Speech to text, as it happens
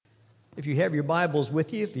If you have your Bibles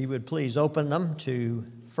with you, if you would please open them to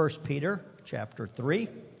 1 Peter chapter 3.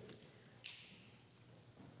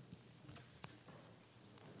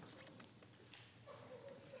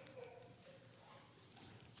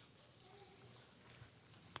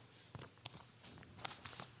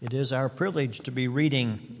 It is our privilege to be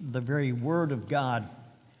reading the very Word of God,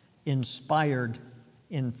 inspired,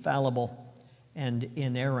 infallible, and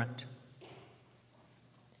inerrant.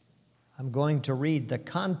 I'm going to read the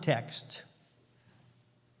context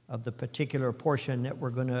of the particular portion that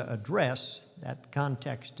we're going to address. That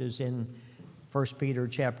context is in 1 Peter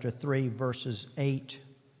chapter 3, verses 8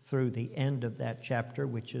 through the end of that chapter,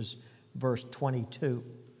 which is verse 22.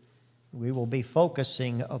 We will be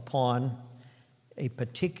focusing upon a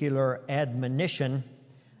particular admonition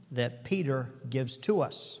that Peter gives to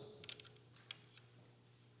us.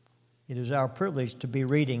 It is our privilege to be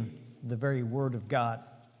reading the very Word of God.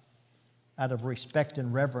 Out of respect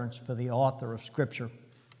and reverence for the author of Scripture,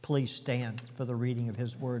 please stand for the reading of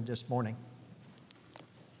his Word this morning.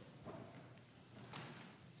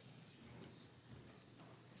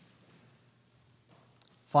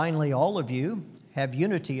 Finally, all of you have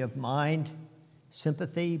unity of mind,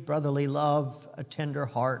 sympathy, brotherly love, a tender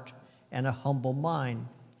heart, and a humble mind.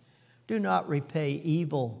 Do not repay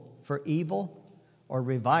evil for evil or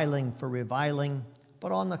reviling for reviling,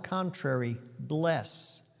 but on the contrary,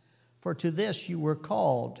 bless. For to this you were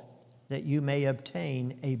called, that you may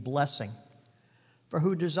obtain a blessing. For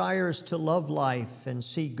who desires to love life and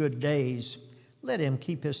see good days, let him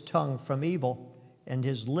keep his tongue from evil and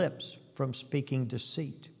his lips from speaking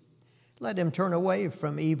deceit. Let him turn away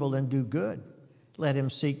from evil and do good. Let him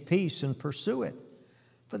seek peace and pursue it.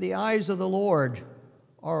 For the eyes of the Lord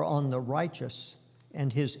are on the righteous,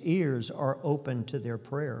 and his ears are open to their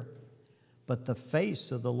prayer. But the face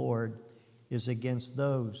of the Lord is against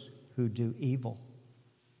those who do evil.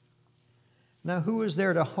 Now, who is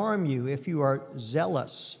there to harm you if you are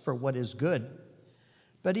zealous for what is good?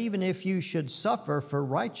 But even if you should suffer for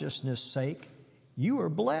righteousness' sake, you are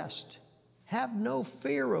blessed. Have no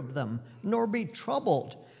fear of them, nor be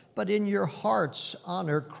troubled, but in your hearts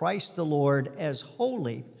honor Christ the Lord as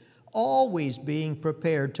holy, always being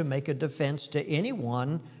prepared to make a defense to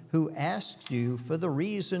anyone who asks you for the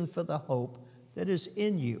reason for the hope that is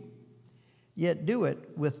in you. Yet do it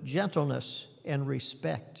with gentleness and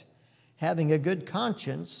respect, having a good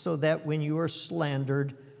conscience, so that when you are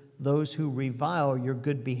slandered, those who revile your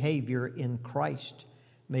good behavior in Christ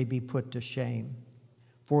may be put to shame.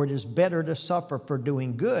 For it is better to suffer for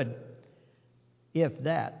doing good, if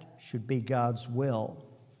that should be God's will,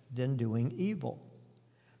 than doing evil.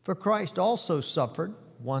 For Christ also suffered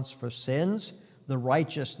once for sins, the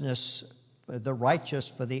righteous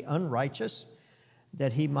for the unrighteous,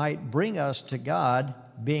 that he might bring us to God,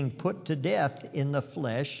 being put to death in the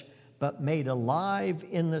flesh, but made alive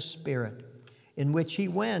in the Spirit, in which he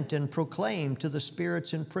went and proclaimed to the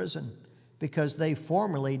spirits in prison, because they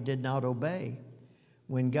formerly did not obey,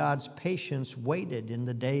 when God's patience waited in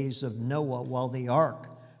the days of Noah while the ark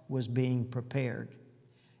was being prepared,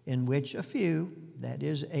 in which a few, that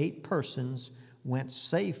is 8 persons, went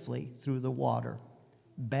safely through the water.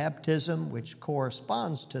 Baptism, which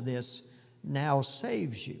corresponds to this, now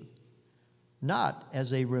saves you, not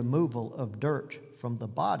as a removal of dirt from the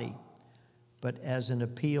body, but as an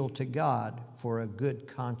appeal to God for a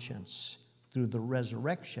good conscience through the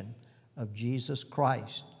resurrection of Jesus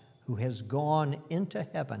Christ, who has gone into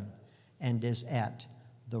heaven and is at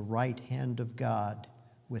the right hand of God,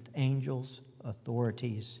 with angels,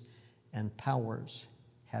 authorities, and powers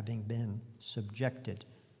having been subjected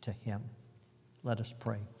to him. Let us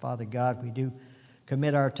pray. Father God, we do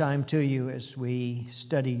commit our time to you as we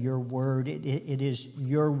study your word. It is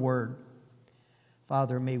your word.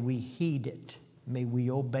 Father, may we heed it. May we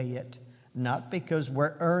obey it, not because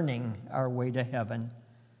we're earning our way to heaven.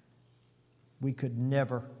 We could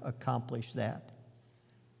never accomplish that.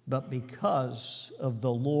 But because of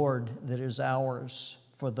the Lord that is ours,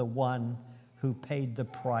 for the one who paid the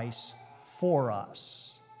price for us.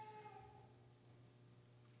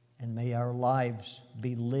 And may our lives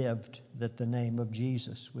be lived that the name of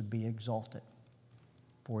Jesus would be exalted.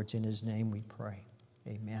 For it's in his name we pray.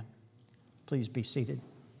 Amen. Please be seated.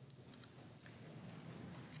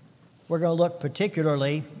 We're going to look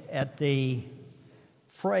particularly at the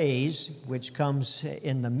phrase which comes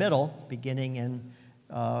in the middle, beginning in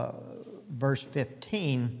verse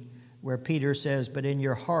 15, where Peter says, "But in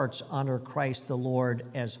your hearts honor Christ the Lord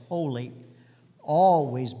as holy,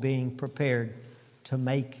 always being prepared to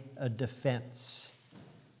make a defense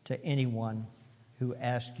to anyone who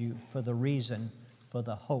asks you for the reason for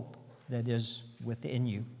the hope that is within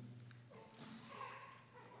you."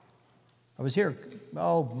 I was here,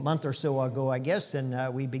 a month or so ago, I guess,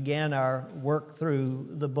 and we began our work through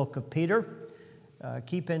the book of Peter.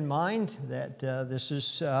 Keep in mind that this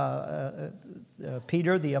is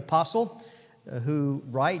Peter the Apostle who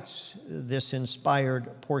writes this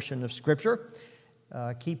inspired portion of Scripture.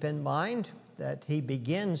 Keep in mind that he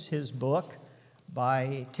begins his book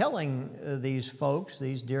by telling these folks,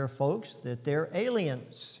 these dear folks, that they're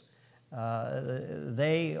aliens.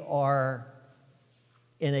 They are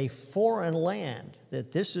in a foreign land,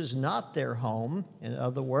 that this is not their home. In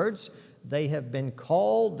other words, they have been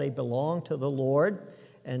called, they belong to the Lord,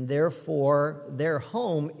 and therefore their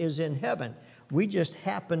home is in heaven. We just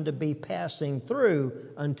happen to be passing through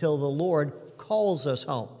until the Lord calls us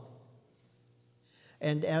home.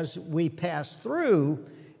 And as we pass through,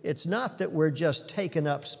 it's not that we're just taking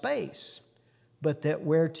up space, but that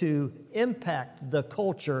we're to impact the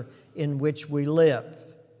culture in which we live.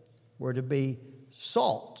 We're to be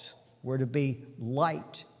salt. We're to be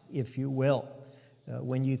light, if you will.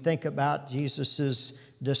 When you think about Jesus'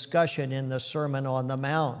 discussion in the Sermon on the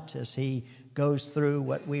Mount, as he goes through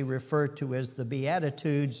what we refer to as the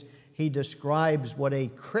Beatitudes, he describes what a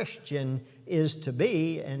Christian is to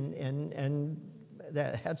be, and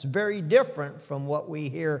that's very different from what we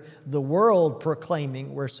hear the world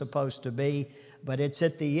proclaiming we're supposed to be. But it's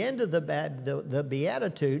at the end of the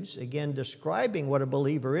Beatitudes, again describing what a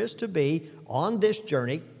believer is to be on this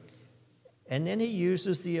journey. And then he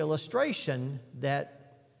uses the illustration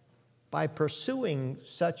that by pursuing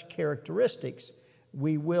such characteristics,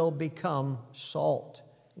 we will become salt.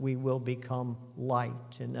 We will become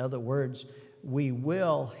light. In other words, we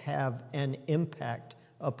will have an impact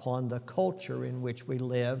upon the culture in which we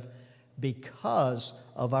live because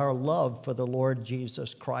of our love for the Lord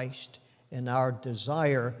Jesus Christ and our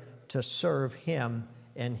desire to serve Him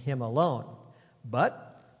and Him alone. But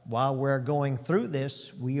while we're going through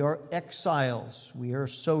this, we are exiles, we are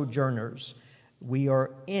sojourners, we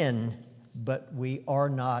are in, but we are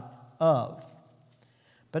not of.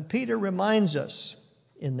 But Peter reminds us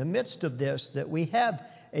in the midst of this that we have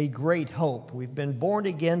a great hope. We've been born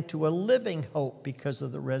again to a living hope because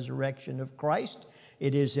of the resurrection of Christ.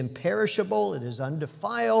 It is imperishable, it is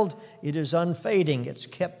undefiled, it is unfading. It's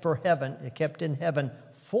kept in heaven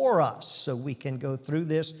for us, so we can go through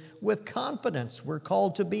this with confidence. We're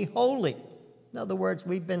called to be holy. In other words,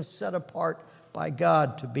 we've been set apart by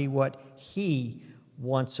God to be what He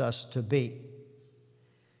wants us to be.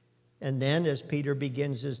 And then as Peter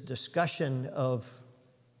begins his discussion of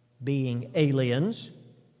being aliens,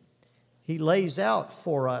 he lays out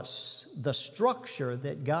for us the structure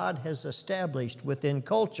that God has established within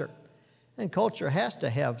culture. And culture has to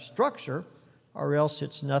have structure, or else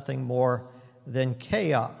it's nothing more than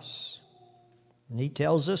chaos. And he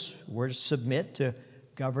tells us we're to submit to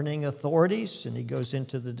governing authorities, and he goes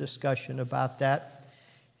into the discussion about that.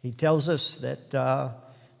 He tells us that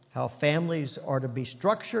how families are to be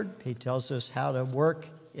structured. He tells us how to work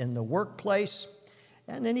in the workplace.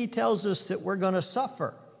 And then he tells us that we're going to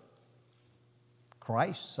suffer.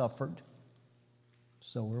 Christ suffered,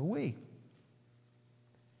 so are we.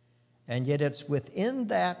 And yet it's within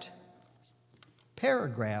that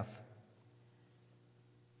paragraph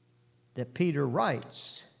that Peter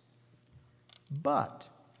writes, but,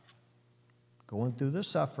 going through the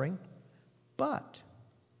suffering, but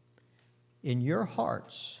in your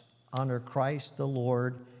hearts honor Christ the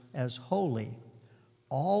Lord as holy,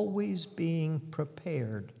 always being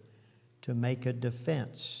prepared to make a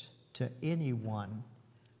defense to anyone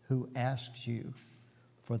who asks you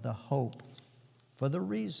for the hope, for the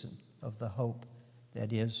reason of the hope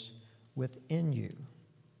that is within you.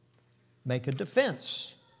 Make a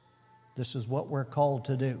defense. This is what we're called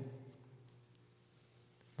to do.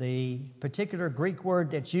 The particular Greek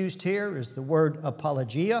word that's used here is the word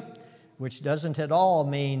apologia, which doesn't at all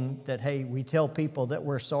mean that, hey, we tell people that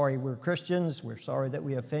we're sorry we're Christians, we're sorry that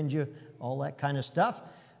we offend you, all that kind of stuff.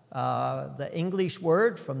 The English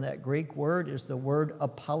word from that Greek word is the word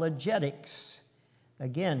apologetics.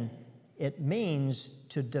 Again, it means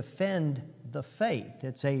to defend the faith.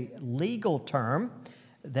 It's a legal term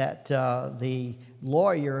that the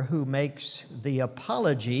lawyer who makes the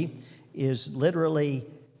apology is literally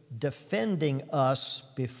defending us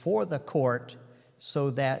before the court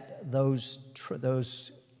so that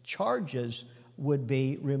those charges would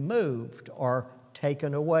be removed or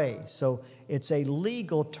taken away. So it's a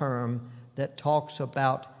legal term that talks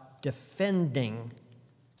about defending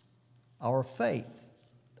our faith,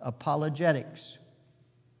 apologetics.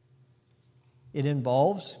 It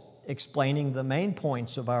involves explaining the main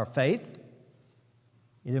points of our faith.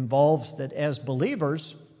 It involves that as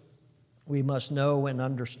believers, we must know and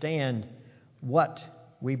understand what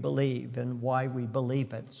we believe and why we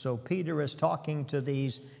believe it. So Peter is talking to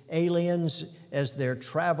these aliens as they're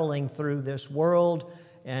traveling through this world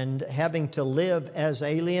and having to live as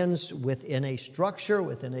aliens within a structure,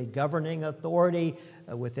 within a governing authority,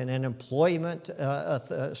 within an employment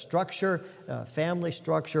structure, family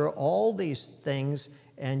structure, all these things,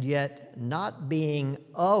 and yet not being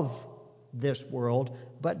of this world,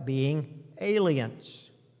 but being aliens.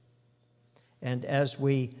 And as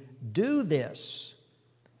we do this,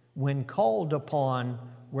 when called upon,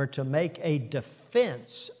 we're to make a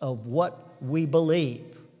defense of what we believe.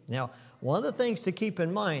 Now, one of the things to keep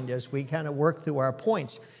in mind as we kind of work through our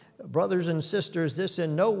points, brothers and sisters, this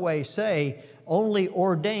in no way say only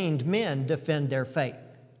ordained men defend their faith.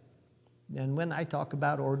 And when I talk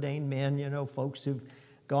about ordained men, folks who've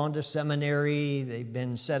gone to seminary, they've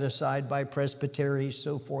been set aside by presbyteries,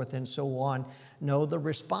 so forth and so on. No, the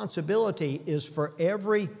responsibility is for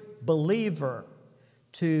every believer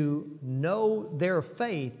to know their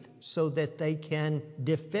faith so that they can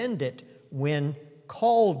defend it when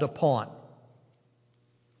called upon.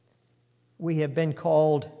 We have been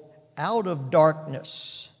called out of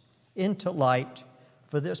darkness into light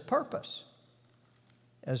for this purpose,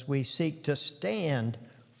 as we seek to stand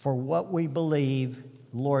for what we believe,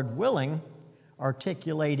 Lord willing,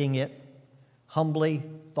 articulating it humbly,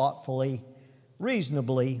 thoughtfully,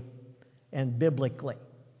 reasonably, and biblically.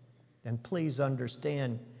 And please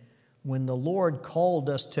understand, when the Lord called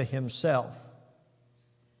us to Himself,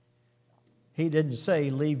 He didn't say,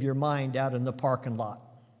 leave your mind out in the parking lot.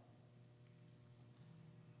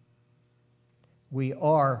 We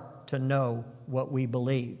are to know what we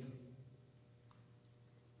believe.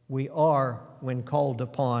 We are, when called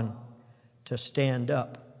upon, to stand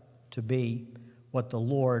up to be what the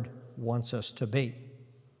Lord wants us to be.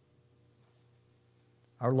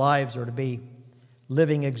 Our lives are to be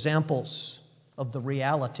living examples of the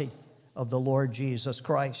reality of the Lord Jesus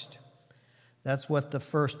Christ. That's what the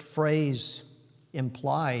first phrase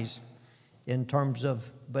implies in terms of,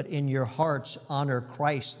 but in your hearts honor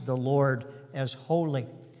Christ the Lord as holy.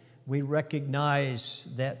 We recognize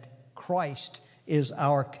that Christ is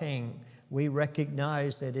our King. We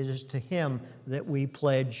recognize that it is to Him that we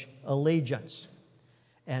pledge allegiance.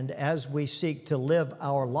 And as we seek to live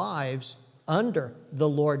our lives under the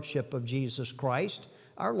lordship of Jesus Christ,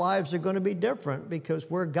 our lives are going to be different because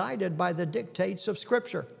we're guided by the dictates of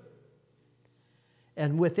Scripture.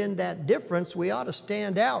 And within that difference, we ought to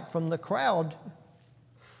stand out from the crowd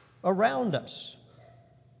around us.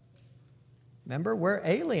 Remember, we're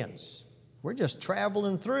aliens. We're just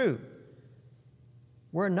traveling through.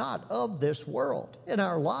 We're not of this world, and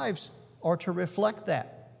our lives are to reflect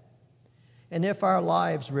that. And if our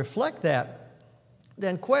lives reflect that,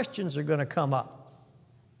 then questions are going to come up.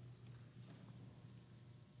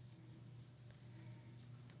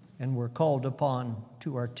 And we're called upon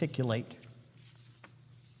to articulate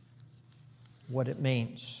what it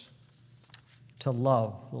means to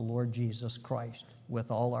love the Lord Jesus Christ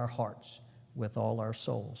with all our hearts, with all our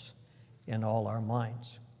souls, in all our minds.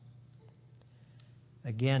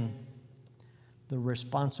 Again, the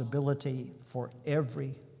responsibility for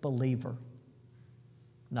every believer,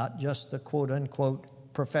 not just the quote-unquote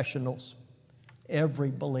professionals, every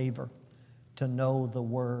believer to know the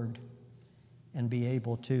Word and be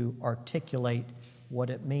able to articulate what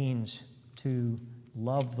it means to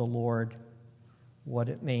love the Lord, what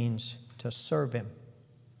it means to serve Him.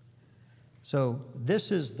 So this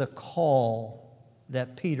is the call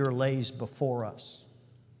that Peter lays before us.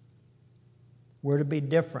 We're to be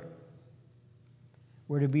different.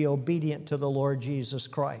 We're to be obedient to the Lord Jesus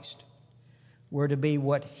Christ. We're to be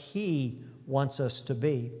what He wants us to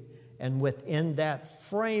be. And within that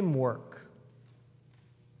framework,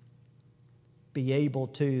 be able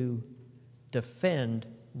to defend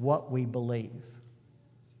what we believe.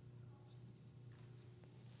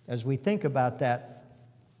 As we think about that,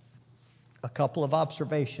 a couple of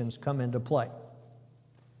observations come into play.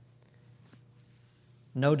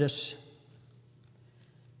 Notice,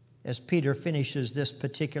 as Peter finishes this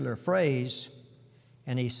particular phrase,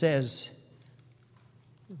 and he says,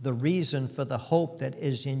 the reason for the hope that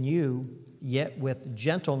is in you, yet with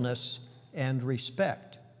gentleness and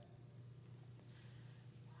respect.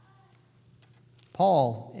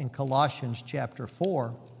 Paul, in Colossians chapter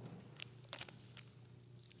 4,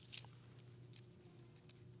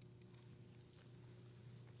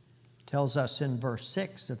 tells us in verse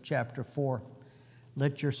 6 of chapter 4,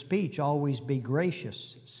 let your speech always be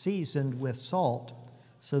gracious, seasoned with salt,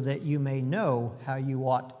 so that you may know how you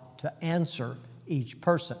ought to answer each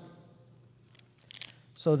person.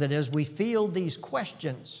 So that as we field these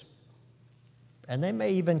questions, And they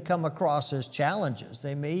may even come across as challenges.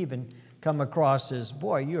 They may even come across as,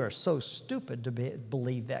 boy, you are so stupid to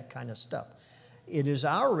believe that kind of stuff. It is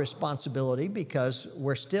our responsibility because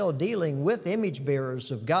we're still dealing with image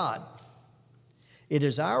bearers of God. It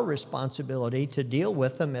is our responsibility to deal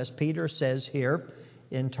with them, as Peter says here,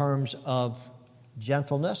 in terms of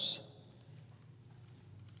gentleness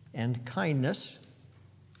and kindness.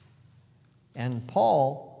 And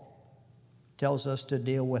Paul tells us to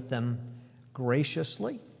deal with them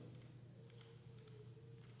graciously.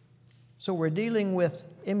 So we're dealing with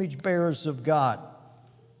image bearers of God.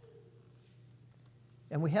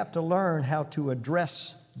 And we have to learn how to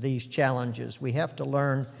address these challenges. We have to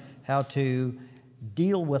learn how to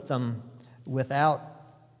deal with them without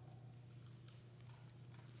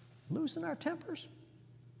losing our tempers,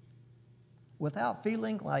 without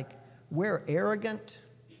feeling like we're arrogant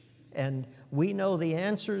and we know the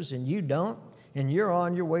answers and you don't, and you're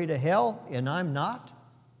on your way to hell and I'm not.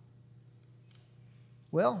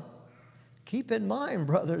 Well, keep in mind,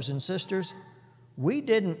 brothers and sisters, we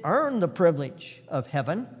didn't earn the privilege of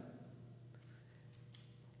heaven.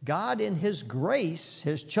 God, in His grace,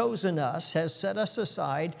 has chosen us, has set us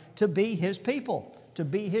aside to be His people, to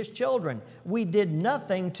be His children. We did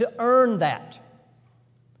nothing to earn that.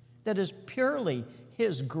 That is purely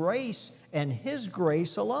His grace and His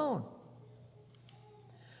grace alone.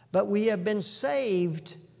 But we have been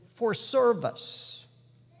saved for service.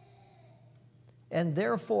 And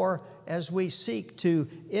therefore, as we seek to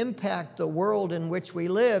impact the world in which we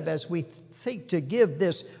live, as we seek to give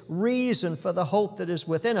this reason for the hope that is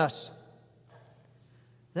within us,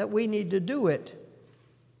 that we need to do it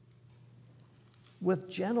with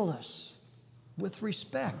gentleness, with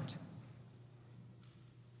respect,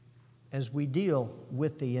 as we deal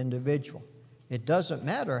with the individual. It doesn't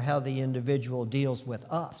matter how the individual deals with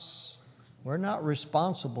us. We're not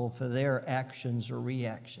responsible for their actions or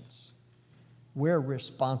reactions. We're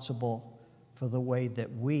responsible for the way that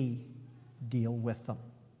we deal with them.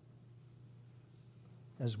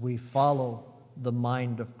 As we follow the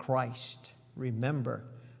mind of Christ, remember,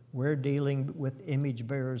 we're dealing with image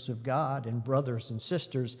bearers of God and brothers and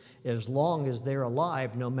sisters as long as they're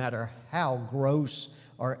alive, no matter how gross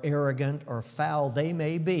or arrogant or foul they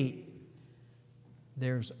may be.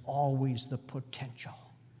 There's always the potential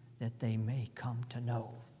that they may come to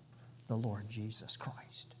know the Lord Jesus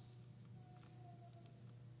Christ.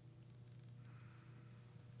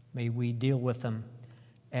 May we deal with them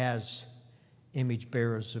as image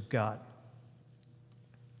bearers of God.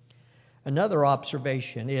 Another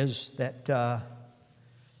observation is that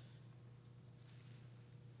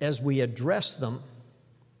as we address them,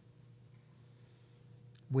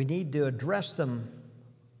 we need to address them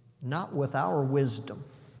not with our wisdom,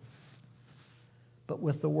 but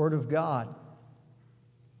with the Word of God.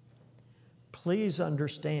 Please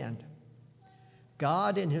understand,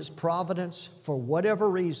 God in His providence, for whatever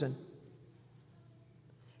reason,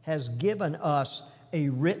 has given us a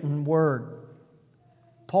written Word.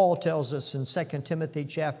 Paul tells us in 2 Timothy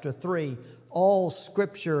chapter 3, all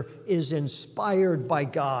Scripture is inspired by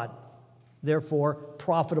God, therefore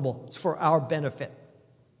profitable. It's for our benefit.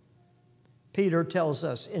 Peter tells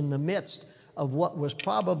us in the midst of what was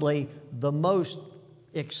probably the most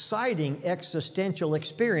exciting existential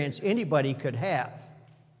experience anybody could have.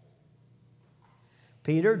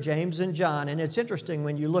 Peter, James, and John, and it's interesting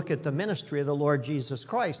when you look at the ministry of the Lord Jesus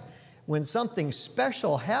Christ, when something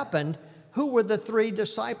special happened, who were the three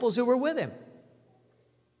disciples who were with Him?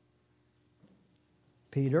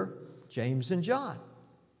 Peter, James, and John.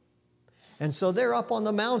 And so they're up on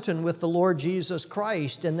the mountain with the Lord Jesus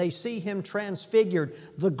Christ, and they see Him transfigured.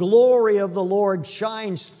 The glory of the Lord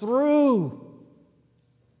shines through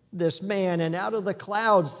this man, and out of the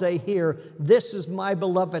clouds they hear, "This is my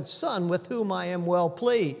beloved Son, with whom I am well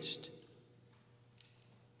pleased."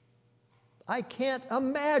 I can't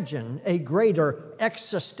imagine a greater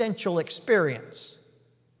existential experience.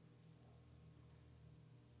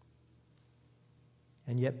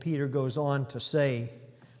 And yet Peter goes on to say,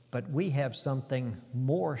 but we have something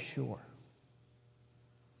more sure.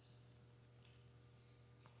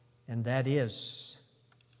 And that is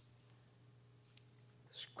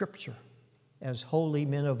Scripture. As holy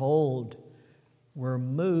men of old were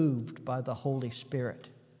moved by the Holy Spirit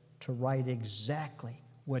to write exactly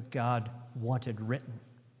what God wanted written.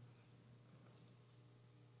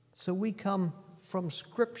 So we come from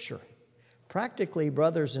Scripture. Practically,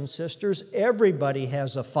 brothers and sisters, everybody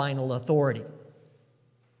has a final authority.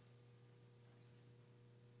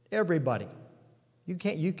 Everybody. You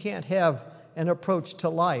can't have an approach to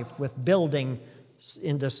life with building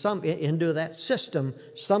into that system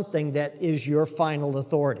something that is your final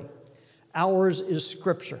authority. Ours is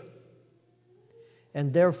Scripture.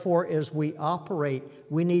 And therefore, as we operate,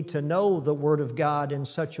 we need to know the Word of God in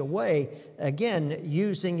such a way, again,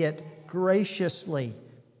 using it graciously,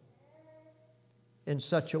 in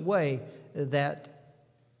such a way that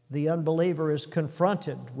the unbeliever is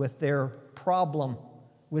confronted with their problem,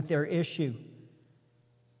 with their issue.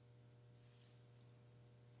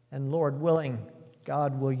 And Lord willing,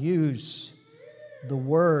 God will use the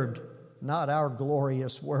Word, not our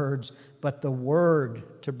glorious words, but the Word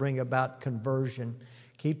to bring about conversion.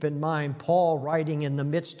 Keep in mind, Paul writing in the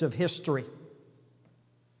midst of history,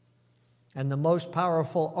 and the most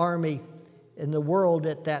powerful army in the world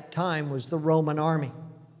at that time was the Roman army.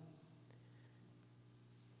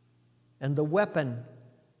 And the weapon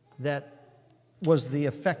that was the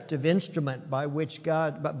effective instrument by which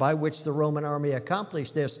the Roman army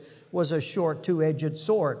accomplished this was a short two-edged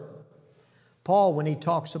sword. Paul, when he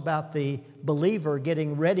talks about the believer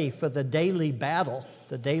getting ready for the daily battle,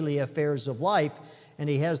 the daily affairs of life, and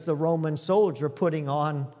he has the Roman soldier putting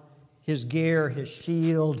on his gear, his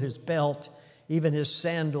shield, his belt, even his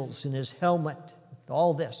sandals and his helmet,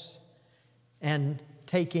 all this, and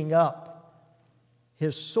taking up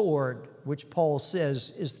his sword, which Paul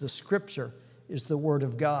says is the Scripture, is the Word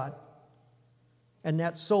of God. And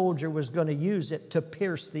that soldier was going to use it to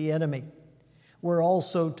pierce the enemy. We're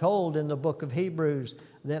also told in the book of Hebrews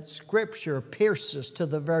that Scripture pierces to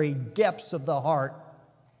the very depths of the heart.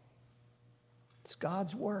 It's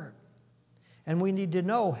God's Word. And we need to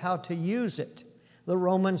know how to use it. The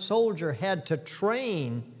Roman soldier had to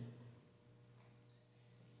train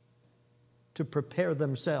to prepare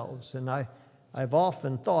themselves. And I've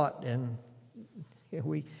often thought, and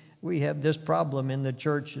we have this problem in the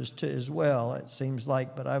churches as well, it seems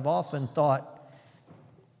like, but I've often thought,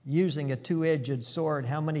 using a two-edged sword,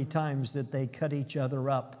 how many times did they cut each other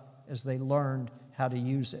up as they learned how to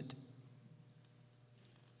use it?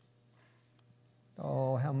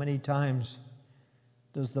 Oh, how many times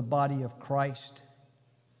does the body of Christ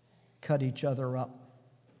cut each other up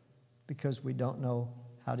because we don't know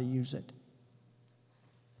how to use it?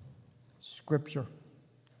 Scripture.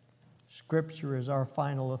 Scripture is our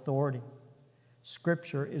final authority.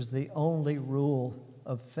 Scripture is the only rule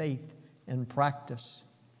of faith and practice.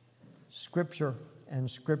 Scripture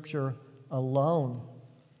and Scripture alone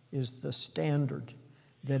is the standard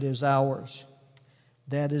that is ours.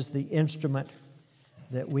 That is the instrument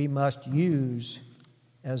that we must use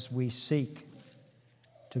as we seek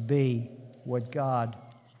to be what God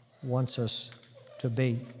wants us to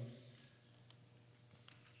be.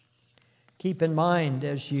 Keep in mind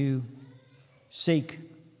as you seek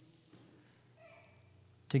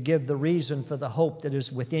to give the reason for the hope that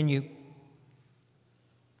is within you,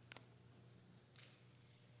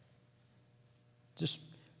 just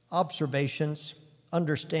observations,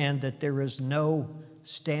 understand that there is no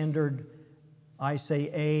standard. I say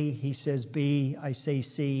A, he says B, I say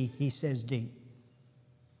C, he says D.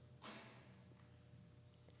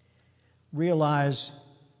 Realize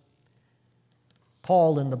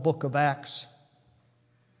Paul in the book of Acts,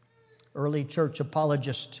 early church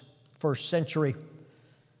apologist, first century,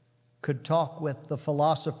 could talk with the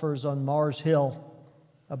philosophers on Mars Hill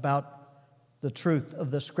about the truth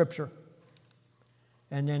of the Scripture,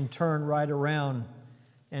 and then turn right around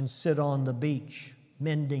and sit on the beach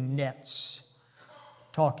mending nets,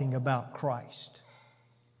 talking about Christ.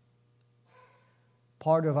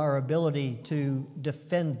 Part of our ability to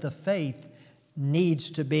defend the faith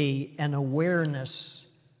needs to be an awareness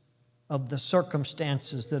of the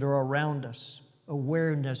circumstances that are around us,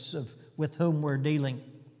 awareness of with whom we're dealing,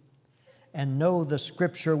 and know the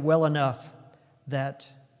Scripture well enough that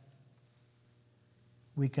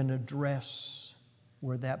we can address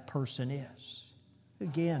where that person is.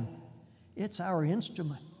 Again, it's our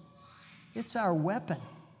instrument. It's our weapon.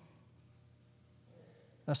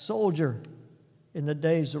 A soldier in the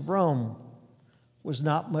days of Rome was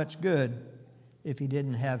not much good if he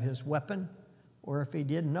didn't have his weapon or if he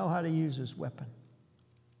didn't know how to use his weapon.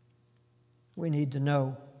 We need to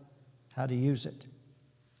know how to use it.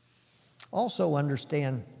 Also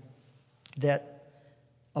understand that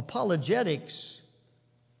apologetics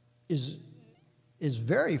is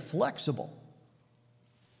very flexible.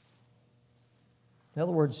 In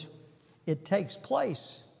other words, it takes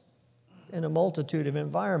place in a multitude of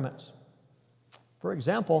environments. For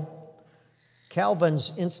example,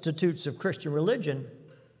 Calvin's Institutes of Christian Religion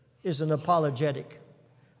is an apologetic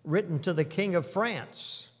written to the King of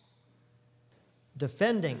France,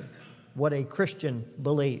 defending what a Christian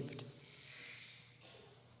believed.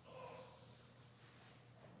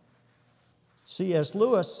 C.S.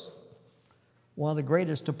 Lewis, one of the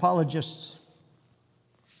greatest apologists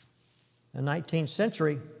In the 19th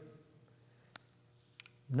century,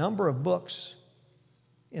 a number of books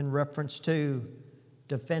in reference to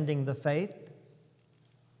defending the faith,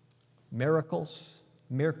 miracles,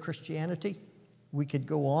 mere Christianity. We could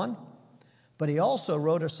go on. But he also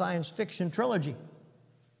wrote a science fiction trilogy.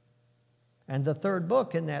 And the third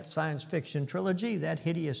book in that science fiction trilogy, That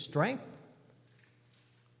Hideous Strength,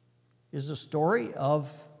 is a story of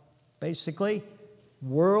basically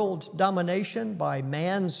world domination by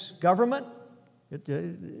man's government.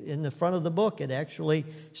 In the front of the book, it actually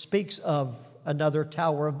speaks of another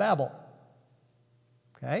Tower of Babel.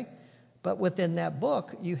 Okay? But within that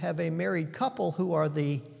book, you have a married couple who are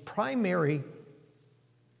the primary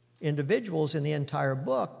individuals in the entire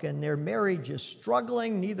book, and their marriage is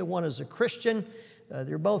struggling. Neither one is a Christian.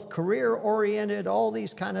 They're both career-oriented, all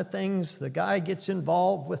these kind of things. The guy gets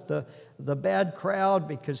involved with the bad crowd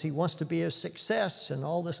because he wants to be a success and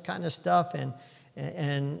all this kind of stuff.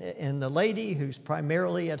 And the lady, who's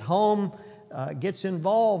primarily at home, gets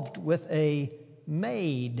involved with a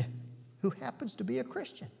maid who happens to be a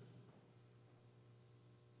Christian.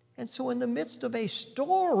 And so in the midst of a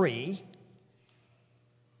story,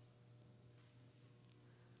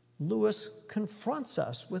 Lewis confronts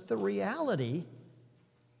us with the reality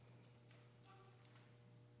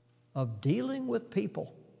of dealing with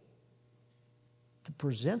people to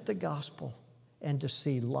present the gospel and to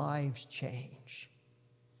see lives change.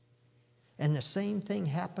 And the same thing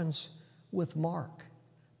happens with Mark,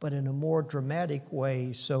 but in a more dramatic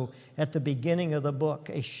way. So at the beginning of the book,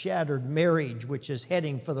 a shattered marriage which is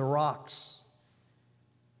heading for the rocks.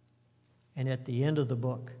 And at the end of the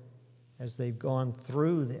book, as they've gone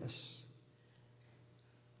through this,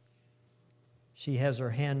 she has her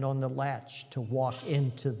hand on the latch to walk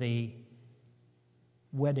into the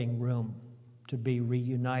wedding room to be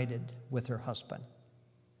reunited with her husband.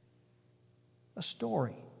 A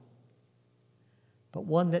story, but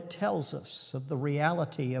one that tells us of the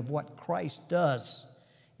reality of what Christ does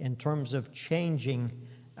in terms of changing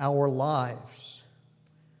our lives.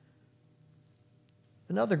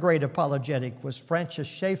 Another great apologetic was Francis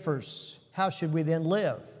Schaeffer's How Should We Then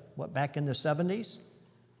Live? Back in the 70s?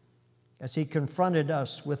 As he confronted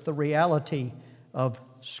us with the reality of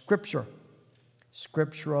Scripture,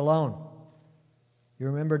 Scripture alone. You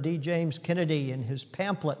remember D. James Kennedy and his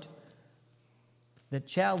pamphlet that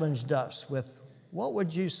challenged us with, what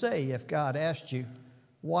would you say if God asked you,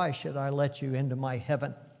 why should I let you into my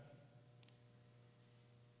heaven?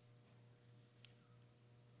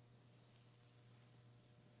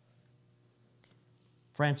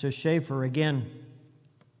 Francis Schaeffer again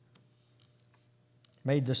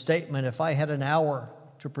made the statement, if I had an hour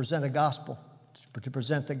to present the gospel,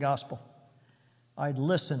 I'd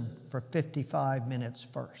listen for 55 minutes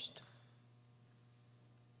first.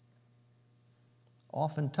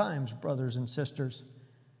 Oftentimes, brothers and sisters,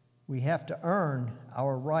 we have to earn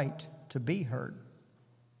our right to be heard.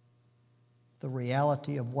 The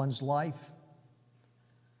reality of one's life,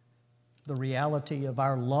 the reality of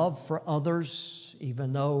our love for others,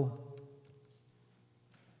 even though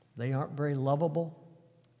they aren't very lovable.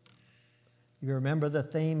 You remember the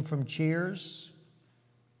theme from Cheers?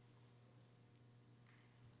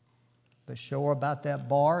 The show about that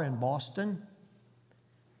bar in Boston.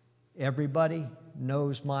 Everybody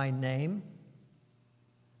knows my name.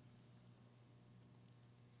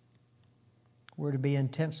 We're to be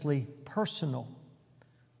intensely personal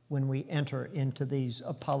when we enter into these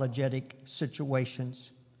apologetic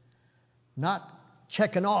situations. Not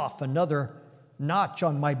checking off another notch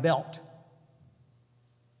on my belt,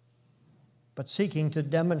 but seeking to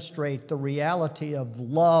demonstrate the reality of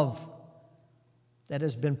love that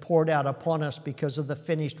has been poured out upon us because of the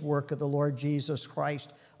finished work of the Lord Jesus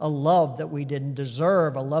Christ. A love that we didn't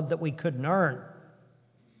deserve, a love that we couldn't earn,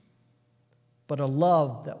 but a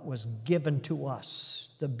love that was given to us,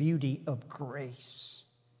 the beauty of grace.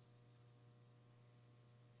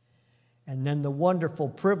 And then the wonderful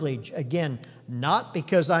privilege, again, not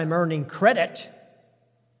because I'm earning credit,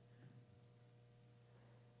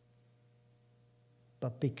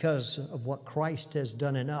 but because of what Christ has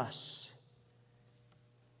done in us,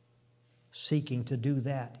 seeking to do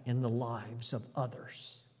that in the lives of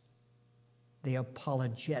others. The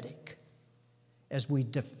apologetic, as we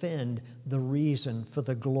defend the reason for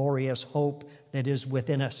the glorious hope that is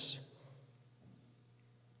within us.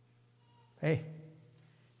 Hey,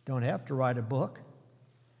 don't have to write a book.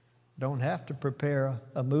 Don't have to prepare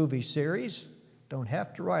a movie series. Don't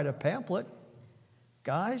have to write a pamphlet.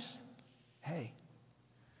 Guys, hey,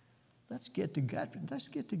 let's get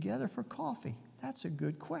together for coffee. That's a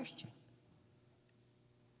good question.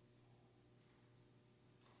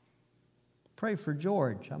 Pray for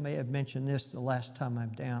George. I may have mentioned this the last time I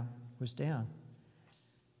was down.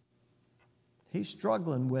 He's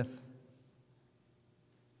struggling with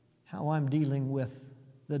how I'm dealing with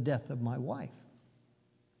the death of my wife.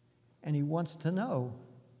 And he wants to know,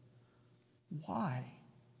 why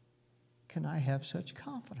can I have such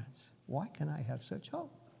confidence? Why can I have such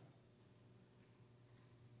hope?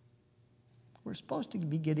 We're supposed to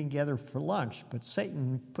be getting together for lunch, but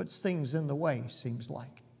Satan puts things in the way, seems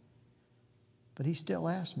like. But he still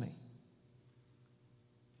asks me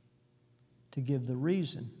to give the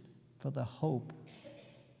reason for the hope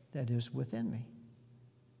that is within me.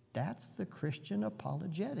 That's the Christian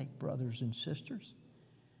apologetic, brothers and sisters.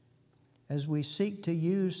 As we seek to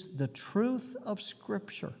use the truth of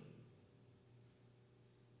Scripture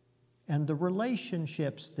and the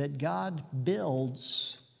relationships that God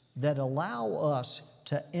builds that allow us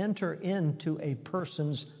to enter into a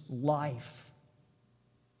person's life.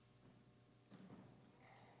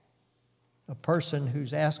 A person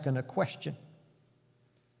who's asking a question.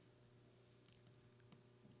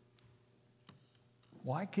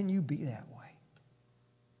 Why can you be that way?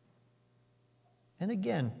 And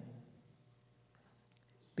again,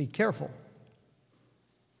 be careful,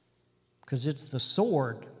 because it's the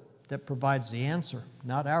sword that provides the answer,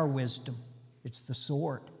 not our wisdom. It's the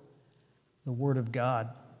sword, the Word of God.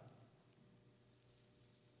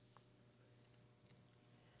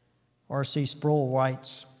 R.C. Sproul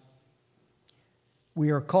writes,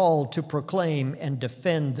 "We are called to proclaim and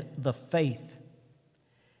defend the faith,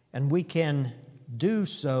 and we can do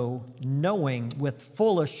so knowing with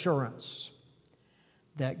full assurance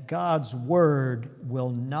that God's Word will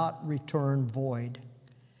not return void,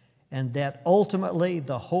 and that ultimately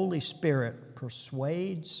the Holy Spirit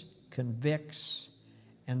persuades, convicts,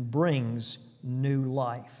 and brings new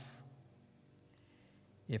life.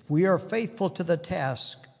 If we are faithful to the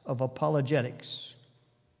task of apologetics,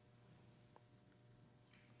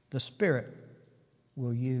 the Spirit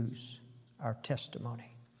will use our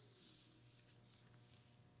testimony."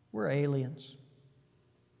 We're aliens.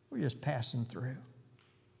 We're just passing through.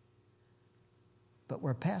 But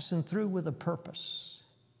we're passing through with a purpose.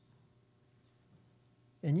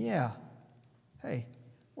 And yeah, hey,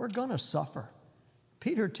 we're going to suffer.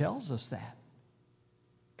 Peter tells us that.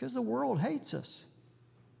 Because the world hates us.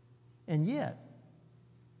 And yet,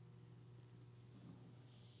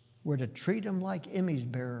 we're to treat them like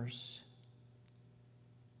image bearers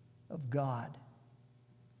of God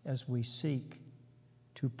as we seek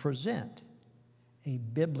to present a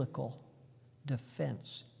biblical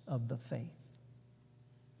defense of the faith,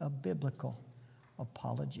 a biblical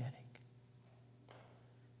apologetic.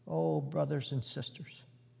 Oh, brothers and sisters,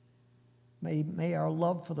 may our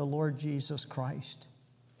love for the Lord Jesus Christ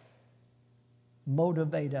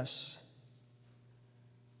motivate us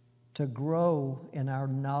to grow in our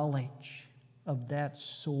knowledge of that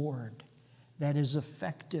sword that is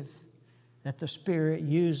effective, that the Spirit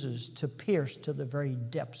uses to pierce to the very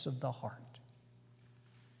depths of the heart.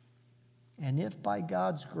 And if by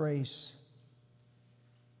God's grace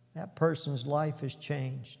that person's life is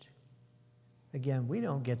changed, again, we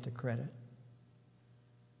don't get the credit.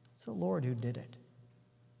 It's the Lord who did it.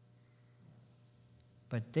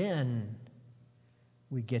 But then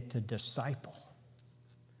we get to disciple.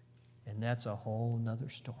 And that's a whole nother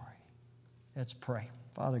story. Let's pray.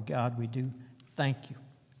 Father God, we do thank you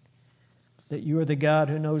that you are the God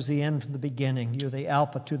who knows the end from the beginning. You're the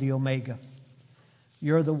Alpha to the Omega.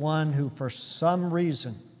 You're the one who, for some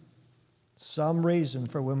reason,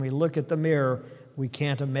 for when we look at the mirror, we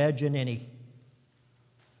can't imagine any.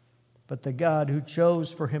 But the God who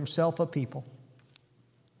chose for himself a people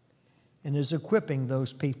and is equipping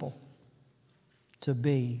those people to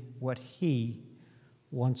be what he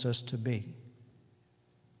wants us to be.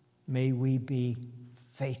 May we be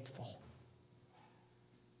faithful.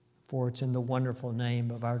 For it's in the wonderful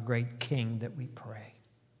name of our great King that we pray.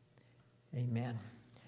 Amen.